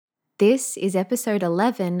This is episode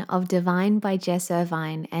 11 of Divine by Jess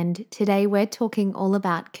Irvine, and today we're talking all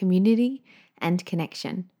about community and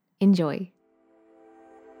connection. Enjoy.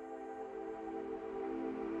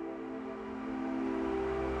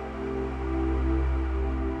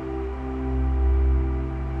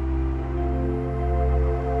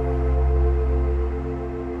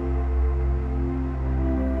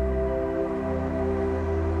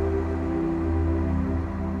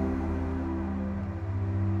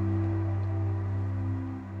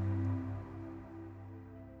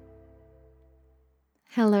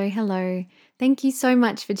 Hello. Thank you so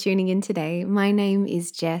much for tuning in today. My name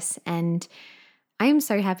is Jess, and I am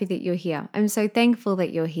so happy that you're here. I'm so thankful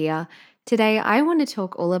that you're here. Today, I want to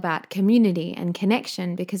talk all about community and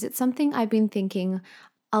connection because it's something I've been thinking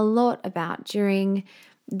a lot about during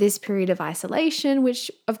this period of isolation,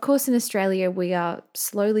 which, of course, in Australia, we are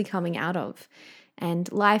slowly coming out of.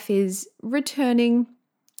 And life is returning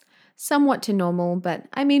somewhat to normal, but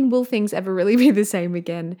I mean, will things ever really be the same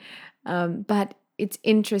again? But it's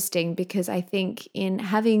interesting because I think in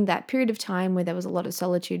having that period of time where there was a lot of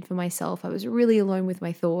solitude for myself, I was really alone with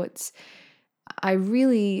my thoughts. I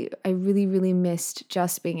really missed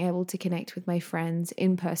just being able to connect with my friends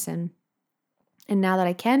in person. And now that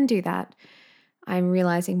I can do that, I'm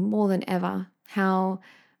realizing more than ever how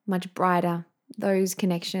much brighter those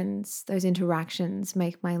connections, those interactions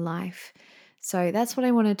make my life. So that's what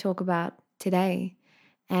I want to talk about today.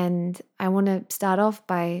 And I want to start off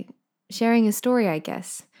by sharing a story, I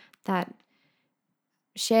guess, that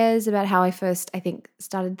shares about how I first, I think,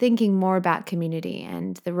 started thinking more about community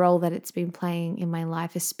and the role that it's been playing in my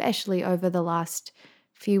life, especially over the last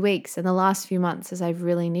few weeks and the last few months as I've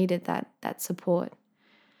really needed that support.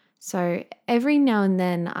 So every now and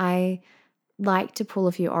then I like to pull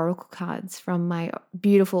a few oracle cards from my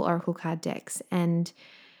beautiful oracle card decks, and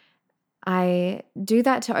I do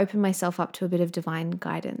that to open myself up to a bit of divine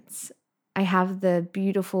guidance. I have the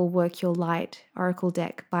beautiful Work Your Light oracle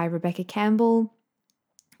deck by Rebecca Campbell,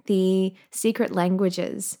 the Secret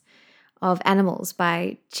Languages of Animals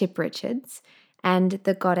by Chip Richards, and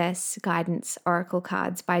the Goddess Guidance oracle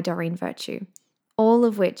cards by Doreen Virtue, all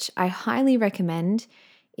of which I highly recommend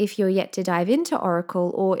if you're yet to dive into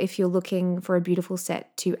Oracle or if you're looking for a beautiful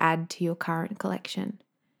set to add to your current collection.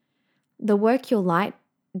 The Work Your Light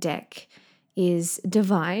deck is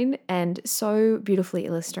divine and so beautifully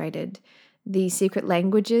illustrated. The Secret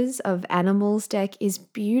Languages of Animals deck is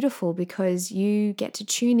beautiful because you get to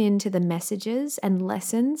tune into the messages and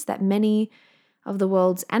lessons that many of the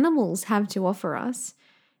world's animals have to offer us,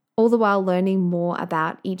 all the while learning more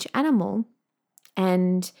about each animal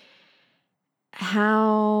and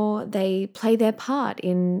how they play their part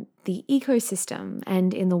in the ecosystem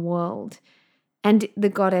and in the world. And the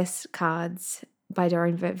Goddess cards by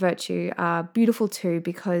Doreen Virtue are beautiful too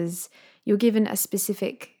because you're given a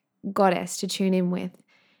specific goddess to tune in with,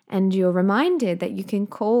 and you're reminded that you can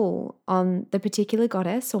call on the particular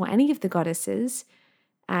goddess or any of the goddesses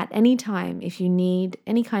at any time if you need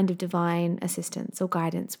any kind of divine assistance or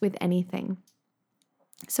guidance with anything.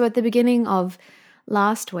 So at the beginning of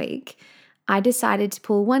last week, I decided to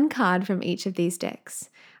pull one card from each of these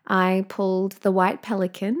decks. I pulled the White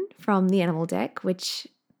Pelican from the Animal deck, which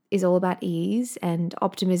is all about ease and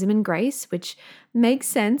optimism and grace, which makes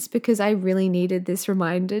sense because I really needed this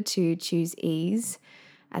reminder to choose ease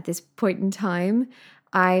at this point in time.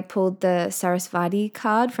 I pulled the Sarasvati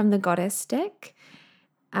card from the Goddess deck.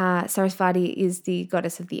 Sarasvati is the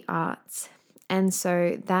goddess of the arts. And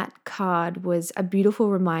so that card was a beautiful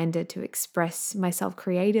reminder to express myself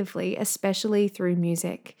creatively, especially through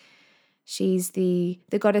music. She's the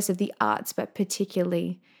goddess of the arts, but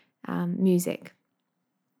particularly music.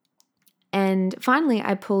 And finally,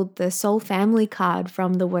 I pulled the Soul Family card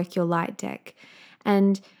from the Work Your Light deck.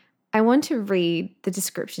 And I want to read the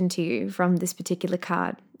description to you from this particular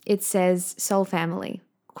card. It says, Soul Family,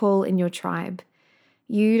 call in your tribe.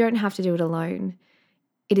 You don't have to do it alone.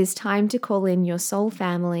 It is time to call in your soul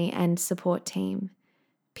family and support team.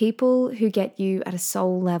 People who get you at a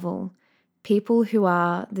soul level. People who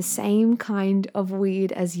are the same kind of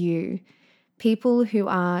weird as you. People who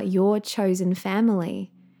are your chosen family.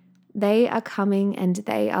 They are coming and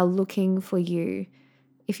they are looking for you.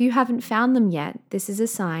 If you haven't found them yet, this is a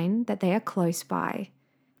sign that they are close by.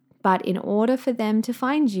 But in order for them to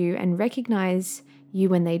find you and recognize you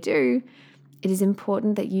when they do, it is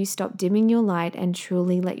important that you stop dimming your light and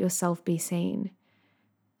truly let yourself be seen.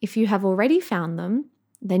 If you have already found them,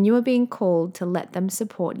 then you are being called to let them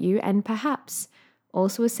support you and perhaps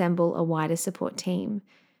also assemble a wider support team.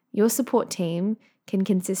 Your support team can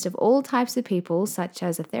consist of all types of people, such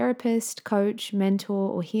as a therapist, coach,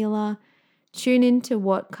 mentor, or healer, Tune into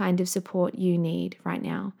what kind of support you need right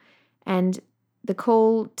now. And the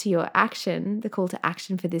call to action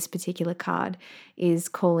for this particular card is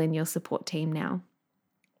call in your support team now.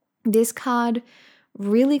 This card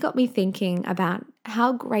really got me thinking about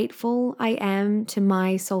how grateful I am to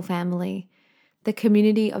my soul family, the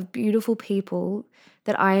community of beautiful people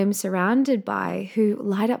that I am surrounded by who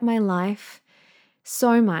light up my life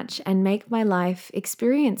so much and make my life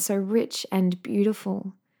experience so rich and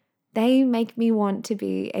beautiful. They make me want to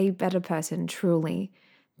be a better person, truly.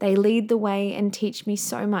 They lead the way and teach me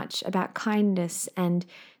so much about kindness and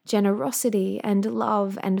generosity and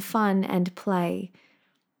love and fun and play.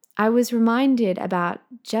 I was reminded about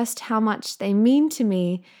just how much they mean to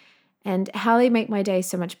me and how they make my day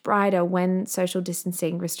so much brighter when social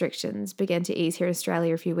distancing restrictions began to ease here in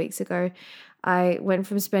Australia a few weeks ago. I went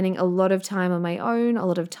from spending a lot of time on my own, a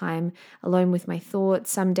lot of time alone with my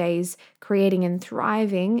thoughts, some days creating and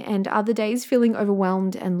thriving, and other days feeling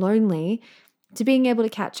overwhelmed and lonely, to being able to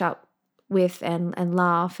catch up with and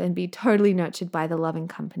laugh and be totally nurtured by the loving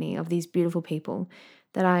company of these beautiful people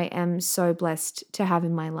that I am so blessed to have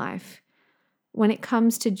in my life. When it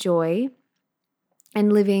comes to joy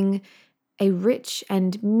and living a rich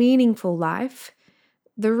and meaningful life,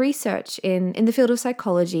 the research in the field of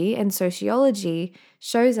psychology and sociology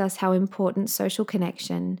shows us how important social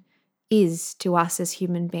connection is to us as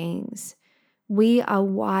human beings. We are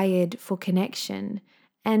wired for connection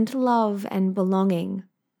and love and belonging.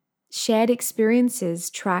 Shared experiences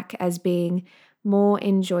track as being more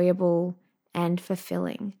enjoyable and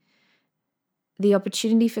fulfilling. The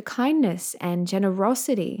opportunity for kindness and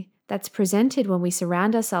generosity that's presented when we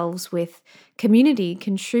surround ourselves with community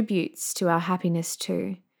contributes to our happiness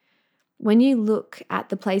too. When you look at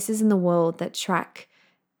the places in the world that track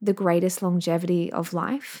the greatest longevity of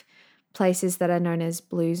life, places that are known as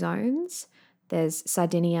blue zones, there's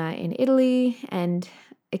Sardinia in Italy and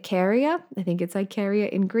Icaria, I think it's Icaria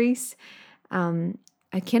in Greece,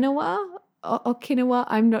 Okinawa,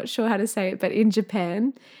 I'm not sure how to say it, but in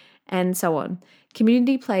Japan, and so on.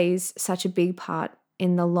 Community plays such a big part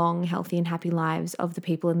in the long, healthy, and happy lives of the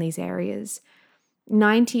people in these areas.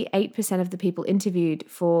 98% of the people interviewed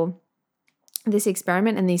for this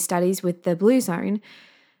experiment and these studies with the Blue Zone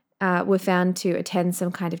were found to attend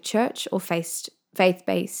some kind of church or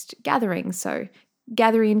faith-based gathering. So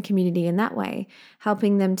gathering in community in that way,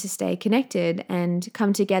 helping them to stay connected and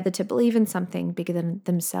come together to believe in something bigger than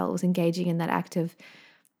themselves, engaging in that act of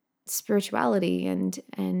spirituality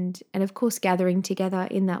and of course gathering together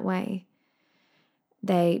in that way.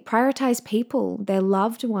 They prioritize people, their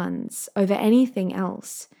loved ones, over anything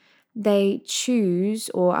else. They choose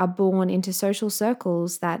or are born into social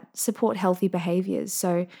circles that support healthy behaviors.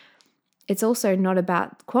 So it's also not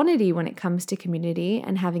about quantity when it comes to community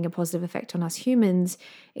and having a positive effect on us humans.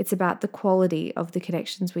 It's about the quality of the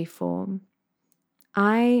connections we form.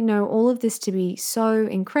 I know all of this to be so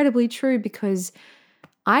incredibly true because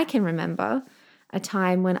I can remember a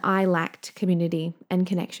time when I lacked community and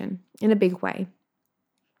connection in a big way.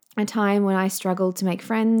 A time when I struggled to make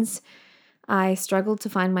friends. I struggled to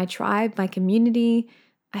find my tribe, my community.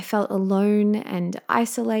 I felt alone and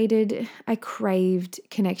isolated. I craved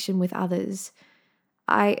connection with others.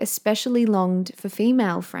 I especially longed for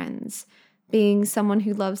female friends. Being someone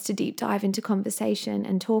who loves to deep dive into conversation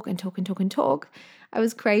and talk and talk and talk and talk, I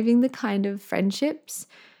was craving the kind of friendships,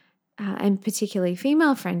 and particularly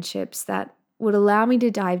female friendships, that would allow me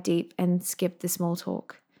to dive deep and skip the small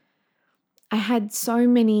talk. I had so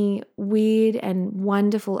many weird and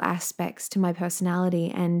wonderful aspects to my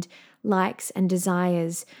personality and likes and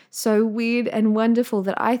desires, so weird and wonderful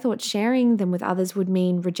that I thought sharing them with others would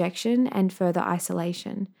mean rejection and further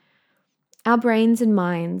isolation. Our brains and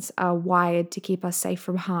minds are wired to keep us safe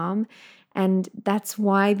from harm, and that's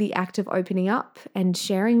why the act of opening up and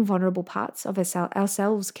sharing vulnerable parts of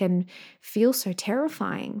ourselves can feel so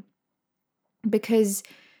terrifying, because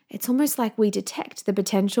it's almost like we detect the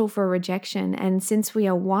potential for rejection. And since we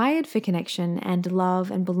are wired for connection and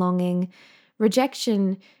love and belonging,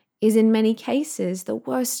 rejection is in many cases the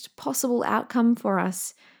worst possible outcome for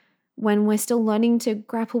us when we're still learning to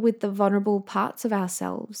grapple with the vulnerable parts of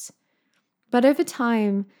ourselves. But over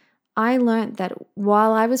time, I learned that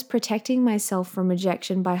while I was protecting myself from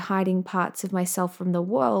rejection by hiding parts of myself from the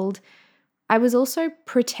world, I was also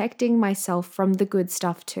protecting myself from the good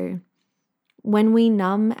stuff too. When we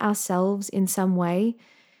numb ourselves in some way,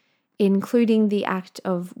 including the act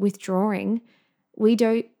of withdrawing, we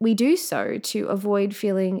do so to avoid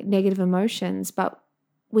feeling negative emotions, but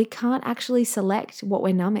we can't actually select what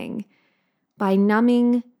we're numbing. By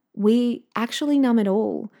numbing, we actually numb it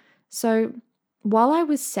all. So while I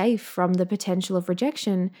was safe from the potential of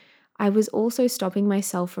rejection, I was also stopping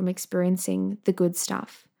myself from experiencing the good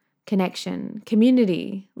stuff: connection,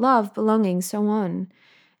 community, love, belonging, so on.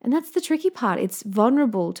 And that's the tricky part. It's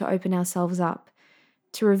vulnerable to open ourselves up,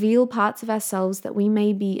 to reveal parts of ourselves that we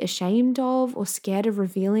may be ashamed of or scared of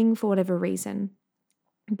revealing for whatever reason.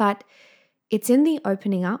 But it's in the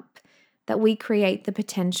opening up that we create the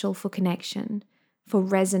potential for connection, for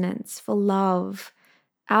resonance, for love.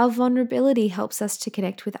 Our vulnerability helps us to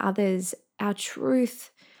connect with others, our truth,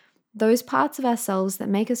 those parts of ourselves that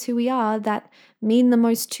make us who we are, that mean the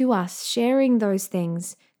most to us. Sharing those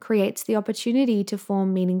things creates the opportunity to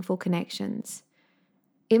form meaningful connections.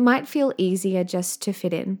 It might feel easier just to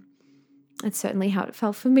fit in. That's certainly how it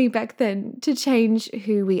felt for me back then, to change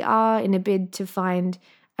who we are in a bid to find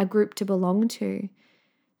a group to belong to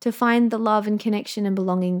find the love and connection and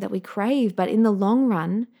belonging that we crave. But in the long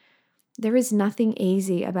run, there is nothing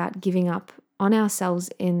easy about giving up on ourselves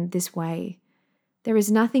in this way. There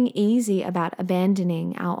is nothing easy about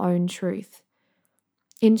abandoning our own truth.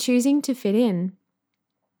 In choosing to fit in,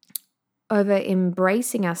 over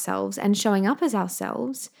embracing ourselves and showing up as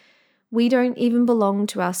ourselves, we don't even belong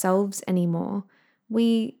to ourselves anymore.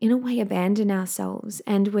 We, in a way, abandon ourselves,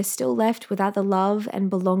 and we're still left without the love and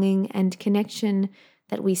belonging and connection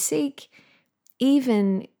that we seek,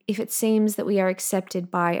 even if it seems that we are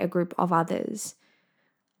accepted by a group of others.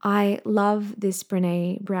 I love this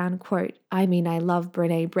Brené Brown quote. I love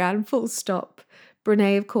Brené Brown, full stop.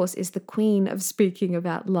 Brené, of course, is the queen of speaking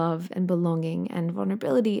about love and belonging and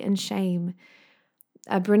vulnerability and shame.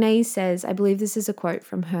 Brené says, I believe this is a quote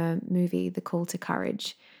from her movie, The Call to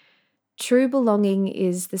Courage: "True belonging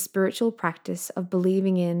is the spiritual practice of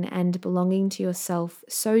believing in and belonging to yourself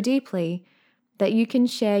so deeply that you can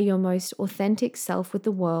share your most authentic self with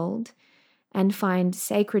the world and find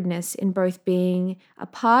sacredness in both being a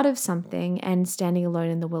part of something and standing alone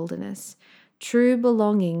in the wilderness. True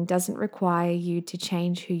belonging doesn't require you to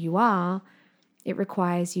change who you are, it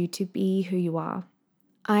requires you to be who you are."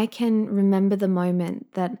 I can remember the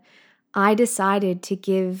moment that I decided to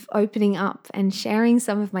give opening up and sharing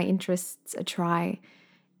some of my interests a try.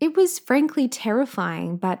 It was frankly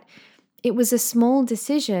terrifying, but it was a small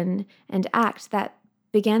decision and act that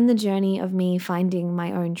began the journey of me finding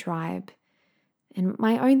my own tribe and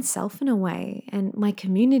my own self in a way, and my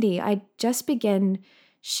community. I just began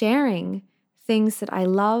sharing things that I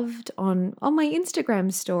loved on my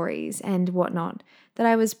Instagram stories and whatnot that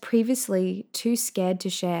I was previously too scared to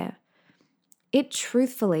share. It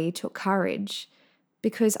truthfully took courage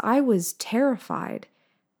because I was terrified.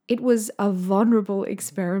 It was a vulnerable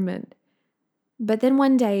experiment. But then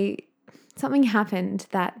one day, something happened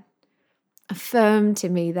that affirmed to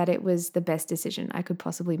me that it was the best decision I could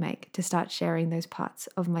possibly make to start sharing those parts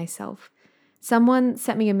of myself. Someone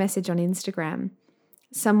sent me a message on Instagram,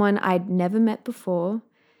 someone I'd never met before,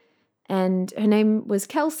 and her name was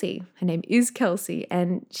Kelsey. Her name is Kelsey,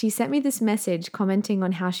 and she sent me this message commenting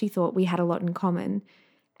on how she thought we had a lot in common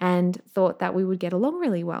and thought that we would get along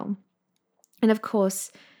really well. And of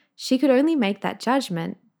course, she could only make that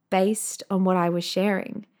judgment based on what I was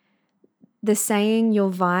sharing. The saying, your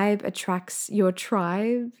vibe attracts your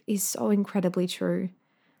tribe, is so incredibly true.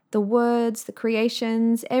 The words, the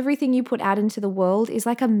creations, everything you put out into the world is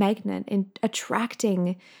like a magnet in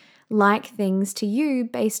attracting like things to you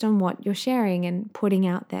based on what you're sharing and putting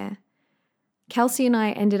out there. Kelsey and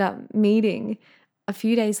I ended up meeting a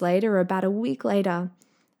few days later, or about a week later,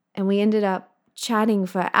 and we ended up chatting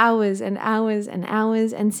for hours and hours and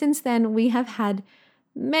hours. And since then, we have had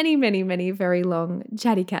many, many, many very long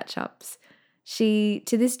chatty catch-ups. She,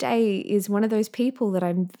 to this day, is one of those people that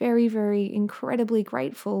I'm very, very incredibly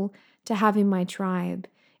grateful to have in my tribe,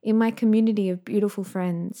 in my community of beautiful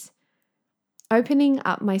friends. Opening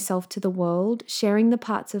up myself to the world, sharing the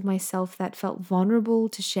parts of myself that felt vulnerable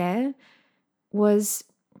to share, was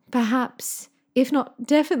perhaps, if not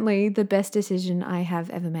definitely, the best decision I have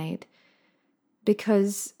ever made.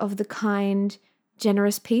 Because of the kind,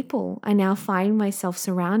 generous people I now find myself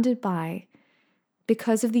surrounded by,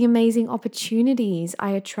 because of the amazing opportunities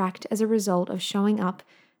I attract as a result of showing up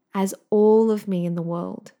as all of me in the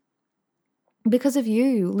world. Because of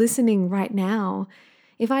you listening right now.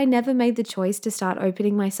 If I never made the choice to start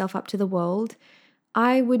opening myself up to the world,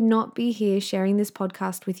 I would not be here sharing this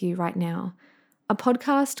podcast with you right now. A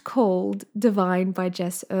podcast called Divine by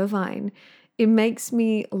Jess Irvine. It makes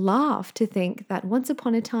me laugh to think that once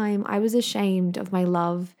upon a time I was ashamed of my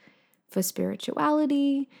love for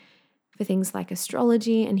spirituality, for things like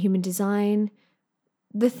astrology and human design.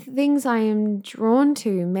 The things I am drawn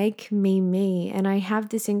to make me me, and I have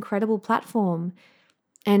this incredible platform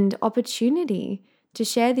and opportunity to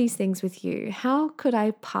share these things with you. How could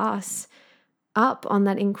I pass up on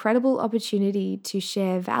that incredible opportunity to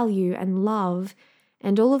share value and love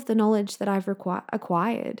and all of the knowledge that I've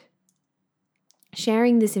acquired.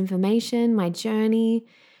 Sharing this information, my journey,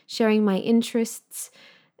 sharing my interests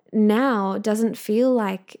now doesn't feel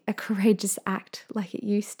like a courageous act like it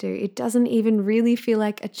used to. It doesn't even really feel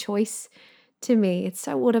like a choice to me. It's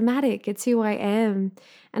so automatic. It's who I am.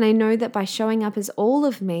 And I know that by showing up as all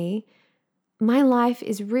of me, my life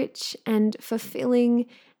is rich and fulfilling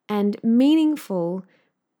and meaningful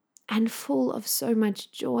and full of so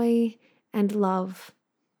much joy and love.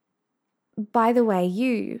 By the way,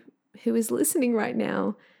 you who is listening right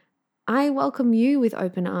now, I welcome you with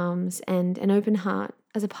open arms and an open heart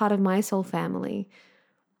as a part of my soul family,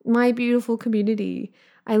 my beautiful community.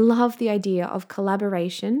 I love the idea of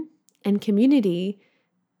collaboration and community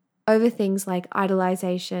over things like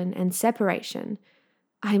idolization and separation.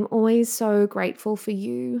 I'm always so grateful for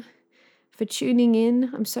you for tuning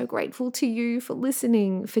in. I'm so grateful to you for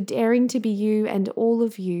listening, for daring to be you and all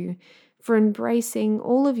of you, for embracing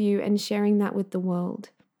all of you and sharing that with the world.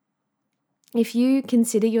 If you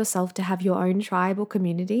consider yourself to have your own tribe or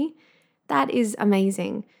community, that is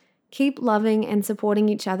amazing. Keep loving and supporting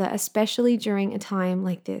each other, especially during a time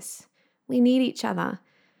like this. We need each other.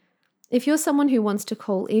 If you're someone who wants to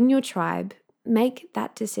call in your tribe, make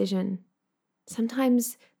that decision.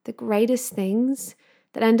 Sometimes the greatest things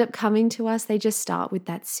that end up coming to us, they just start with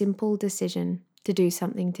that simple decision to do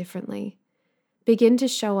something differently. Begin to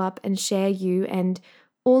show up and share you and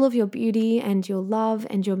all of your beauty and your love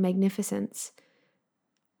and your magnificence.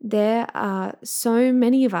 There are so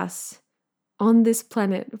many of us on this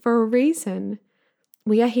planet for a reason.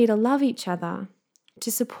 We are here to love each other,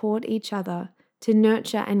 to support each other, to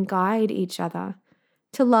nurture and guide each other,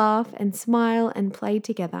 to laugh and smile and play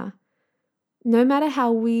together. No matter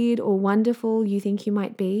how weird or wonderful you think you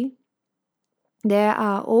might be, there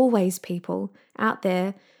are always people out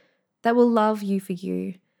there that will love you for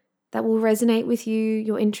you, that will resonate with you,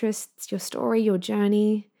 your interests, your story, your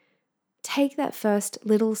journey. Take that first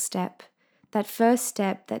little step, that first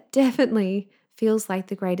step that definitely feels like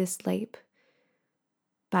the greatest leap,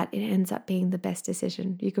 but it ends up being the best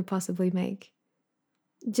decision you could possibly make.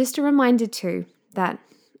 Just a reminder too, that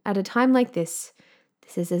at a time like this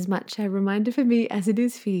is as much a reminder for me as it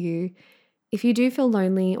is for you. If you do feel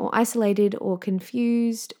lonely or isolated or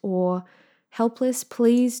confused or helpless,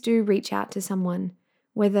 please do reach out to someone,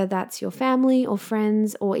 whether that's your family or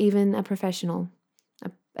friends or even a professional,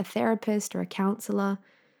 a therapist or a counselor.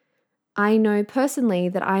 I know personally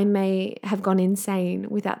that I may have gone insane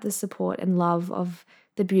without the support and love of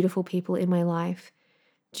the beautiful people in my life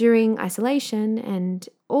during isolation and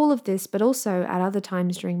all of this, but also at other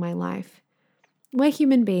times during my life. We're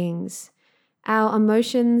human beings. Our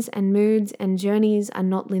emotions and moods and journeys are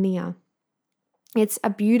not linear. It's a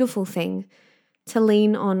beautiful thing to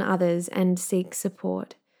lean on others and seek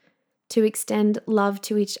support, to extend love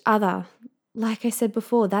to each other. Like I said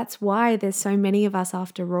before, that's why there's so many of us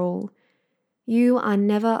after all. You are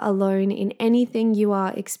never alone in anything you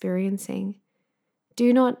are experiencing.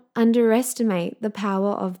 Do not underestimate the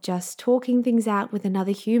power of just talking things out with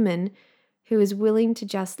another human who is willing to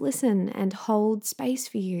just listen and hold space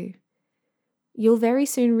for you. You'll very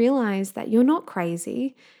soon realize that you're not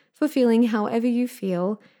crazy for feeling however you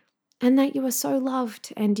feel and that you are so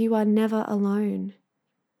loved and you are never alone.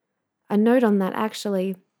 A note on that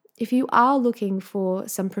actually, if you are looking for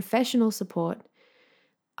some professional support,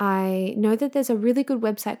 I know that there's a really good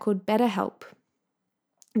website called BetterHelp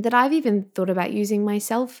that I've even thought about using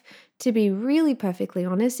myself, to be really perfectly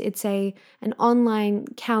honest. It's an online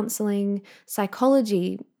counseling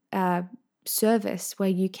psychology service where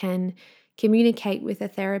you can communicate with a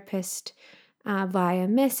therapist via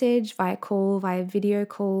message, via call, via video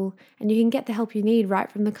call, and you can get the help you need right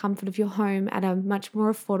from the comfort of your home at a much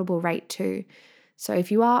more affordable rate too. So if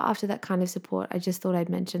you are after that kind of support, I just thought I'd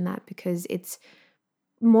mention that because it's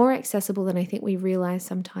more accessible than I think we realize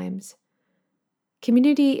sometimes.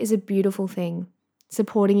 Community is a beautiful thing.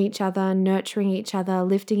 Supporting each other, nurturing each other,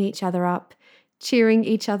 lifting each other up, cheering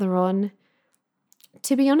each other on.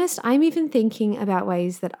 To be honest, I'm even thinking about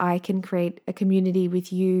ways that I can create a community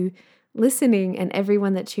with you listening and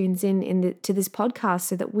everyone that tunes to this podcast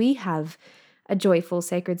so that we have a joyful,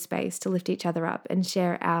 sacred space to lift each other up and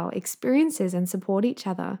share our experiences and support each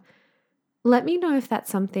other. Let me know if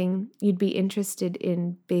that's something you'd be interested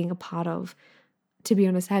in being a part of. To be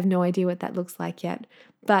honest, I have no idea what that looks like yet.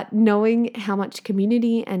 But knowing how much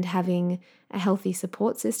community and having a healthy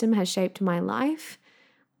support system has shaped my life,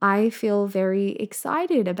 I feel very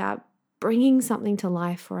excited about bringing something to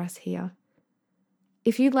life for us here.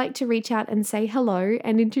 If you'd like to reach out and say hello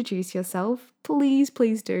and introduce yourself, please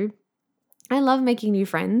do. I love making new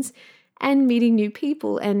friends and meeting new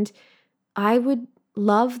people, and I would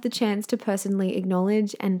love the chance to personally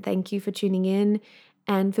acknowledge and thank you for tuning in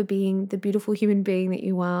and for being the beautiful human being that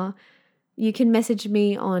you are. You can message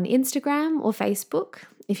me on Instagram or Facebook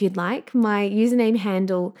if you'd like. My username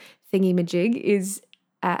handle thingy-majig is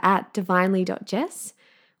at divinely.jess.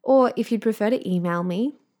 Or if you'd prefer to email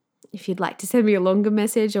me, if you'd like to send me a longer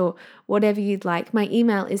message or whatever you'd like, my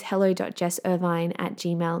email is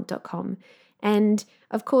hello.jesservine@gmail.com. And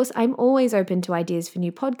of course, I'm always open to ideas for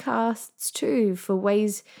new podcasts too, for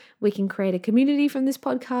ways we can create a community from this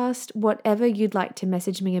podcast, whatever you'd like to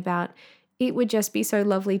message me about. It would just be so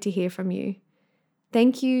lovely to hear from you.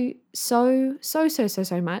 Thank you so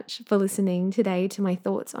much for listening today to my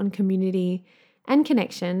thoughts on community and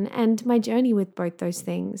connection and my journey with both those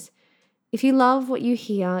things. If you love what you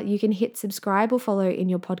hear, you can hit subscribe or follow in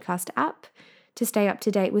your podcast app to stay up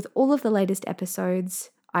to date with all of the latest episodes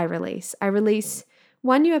I release. I release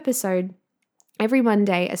one new episode every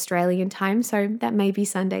Monday Australian time, so that may be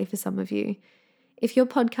Sunday for some of you. If your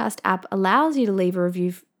podcast app allows you to leave a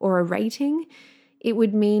review or a rating, it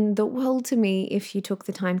would mean the world to me if you took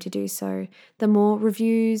the time to do so. The more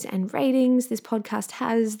reviews and ratings this podcast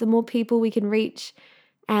has, the more people we can reach,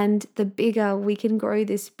 and the bigger we can grow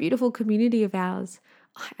this beautiful community of ours.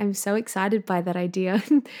 I'm so excited by that idea.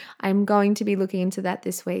 I'm going to be looking into that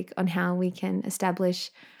this week on how we can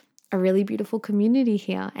establish a really beautiful community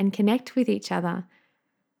here and connect with each other.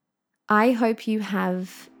 I hope you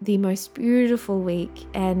have the most beautiful week,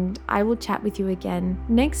 and I will chat with you again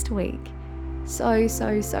next week. So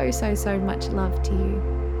much love to you.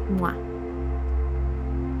 Mwah.